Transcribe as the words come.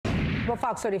Well,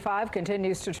 Fox 35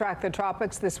 continues to track the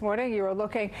tropics this morning. You are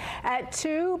looking at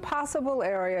two possible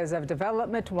areas of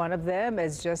development. One of them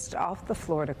is just off the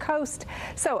Florida coast.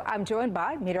 So I'm joined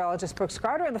by meteorologist Brooks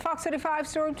Carter and the Fox 35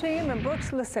 storm team. And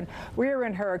Brooks, listen, we're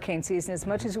in hurricane season. As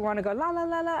much as we want to go la la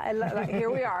la la,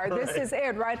 here we are. Right. This is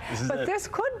it, right? This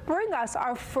could bring us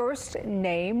our first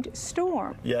named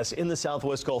storm. Yes, in the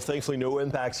southwest Gulf. Thankfully, no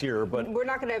impacts here, but we're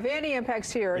not going to have any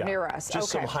impacts here near us. Just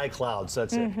some high clouds.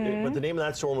 That's it. But the name of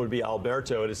that storm would be Alberto.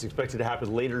 It is expected to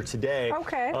happen later today.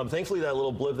 Okay. Thankfully, that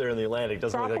little blip there in the Atlantic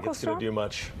doesn't look like it's going to do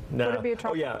much. No. Would it be a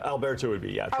tropical? Oh yeah, Alberto would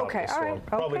be tropical storm. All right.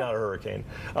 Probably not a hurricane.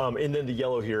 And then the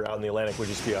yellow here out in the Atlantic would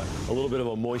just be a little bit of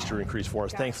a moisture increase for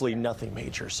us. Thankfully, nothing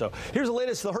major. So here's the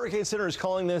latest. The Hurricane Center is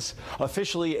calling this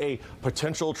officially a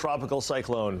potential tropical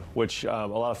cyclone, which a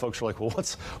lot of folks are like, well,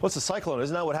 what's a cyclone?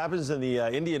 Isn't that what happens in the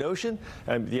Indian Ocean?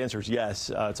 And the answer is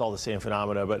yes. It's all the same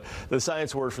phenomena, but the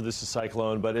science word for this is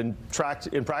cyclone. But in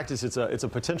practice, it's a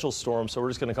potential storm. So we're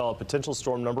just going to call it potential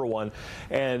storm number one,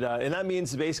 and that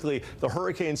means basically the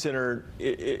Hurricane Center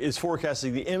is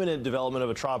forecasting the imminent development of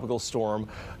a tropical storm.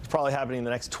 It's probably happening in the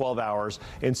next 12 hours,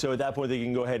 and so at that point they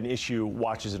can go ahead and issue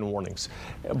watches and warnings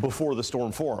before the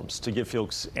storm forms to give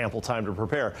folks ample time to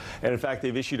prepare. And in fact,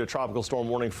 they've issued a tropical storm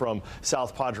warning from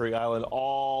South Padre Island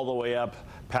all the way up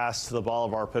past the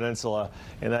Bolivar Peninsula,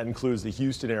 and that includes the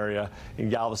Houston area in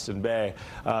Galveston Bay.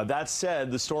 That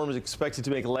said, the storm is expected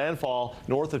to make landfall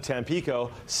north of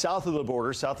Tampico, south of the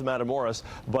border, south of Matamoros,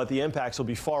 but the impacts will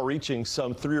be far-reaching,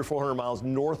 some 300 or 400 miles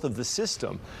north of the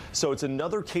system. So it's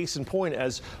another case in point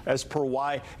as per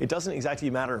why it doesn't exactly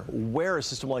matter where a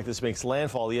system like this makes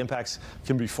landfall. The impacts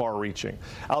can be far-reaching.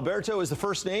 Alberto is the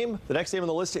first name. The next name on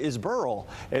the list is Beryl,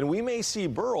 and we may see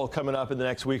Beryl coming up in the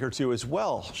next week or two as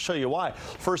well. I'll show you why.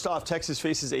 First off, Texas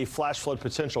faces a flash flood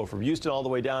potential from Houston all the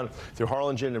way down through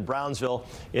Harlingen and Brownsville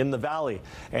in the valley.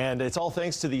 And it's all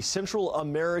thanks to the Central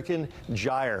American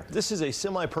gyre. This is a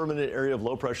semi-permanent area of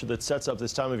low pressure that sets up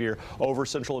this time of year over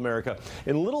Central America.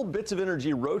 And little bits of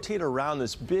energy rotate around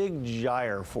this big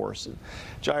gyre force. And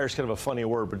gyre is kind of a funny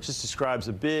word, but it just describes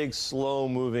a big,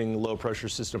 slow-moving low pressure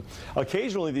system.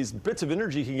 Occasionally, these bits of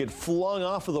energy can get flung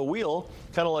off of the wheel,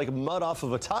 kind of like mud off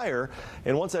of a tire.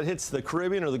 And once that hits the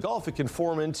Caribbean or the Gulf, it can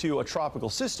form into a tropical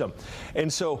system.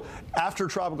 And so after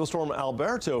Tropical Storm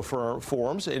Alberto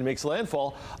forms and makes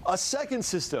landfall, a second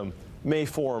system may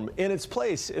form in its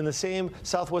place in the same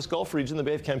southwest Gulf region, the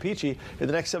Bay of Campeche, in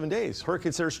the next 7 days.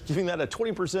 Hurricane Center's giving that a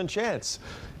 20% chance.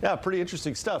 Yeah, pretty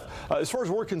interesting stuff. As far as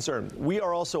we're concerned, we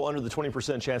are also under the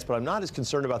 20% chance, but I'm not as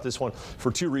concerned about this one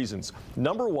for two reasons.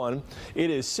 Number one, it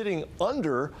is sitting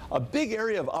under a big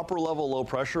area of upper level low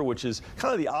pressure, which is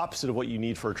kind of the opposite of what you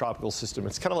need for a tropical system.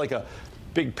 It's kind of like a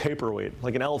big paperweight,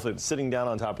 like an elephant sitting down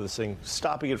on top of this thing,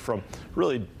 stopping it from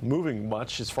really moving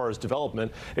much as far as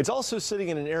development. It's also sitting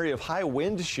in an area of high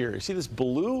wind shear. You see this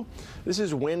blue? This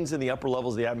is winds in the upper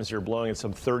levels of the atmosphere blowing at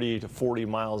some 30 to 40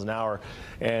 miles an hour,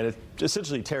 and it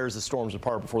essentially tears the storms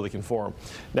apart before they can form.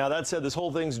 Now, that said, this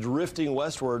whole thing's drifting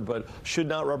westward, but should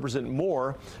not represent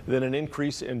more than an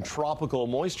increase in tropical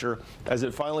moisture as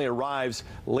it finally arrives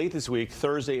late this week,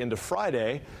 Thursday into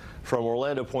Friday, from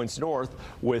Orlando points north,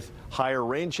 with higher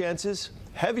rain chances,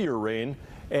 heavier rain,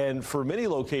 and for many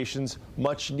locations,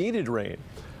 much needed rain.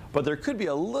 But there could be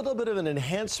a little bit of an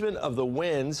enhancement of the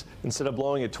winds. Instead of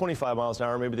blowing at 25 miles an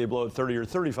hour, maybe they blow at 30 or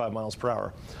 35 miles per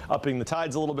hour, upping the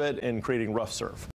tides a little bit and creating rough surf.